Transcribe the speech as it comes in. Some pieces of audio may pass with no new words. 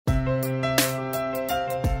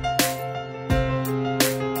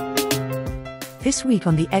This week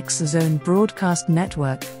on the X-Zone Broadcast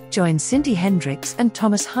Network, join Cindy Hendricks and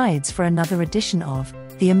Thomas Hides for another edition of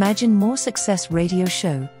the Imagine More Success radio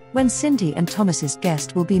show, when Cindy and Thomas's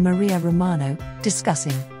guest will be Maria Romano,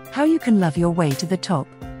 discussing how you can love your way to the top.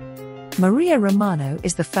 Maria Romano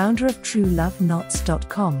is the founder of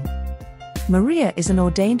TrueLoveKnots.com. Maria is an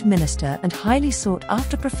ordained minister and highly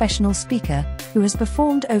sought-after professional speaker who has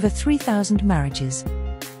performed over 3,000 marriages.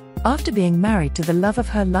 After being married to the love of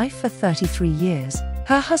her life for 33 years,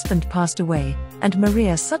 her husband passed away, and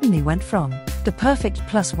Maria suddenly went from the perfect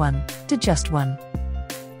 +1 to just one.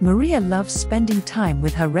 Maria loves spending time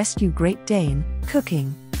with her rescue Great Dane,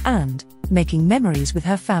 cooking, and making memories with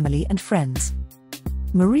her family and friends.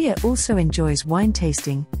 Maria also enjoys wine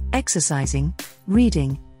tasting, exercising,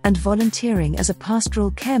 reading, and volunteering as a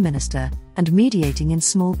pastoral care minister, and mediating in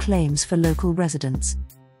small claims for local residents.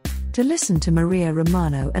 To listen to Maria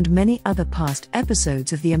Romano and many other past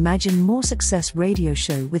episodes of the Imagine More Success radio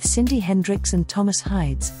show with Cindy Hendricks and Thomas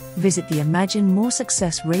Hides, visit the Imagine More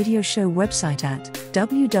Success radio show website at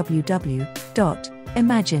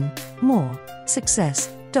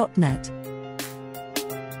www.imaginemoresuccess.net.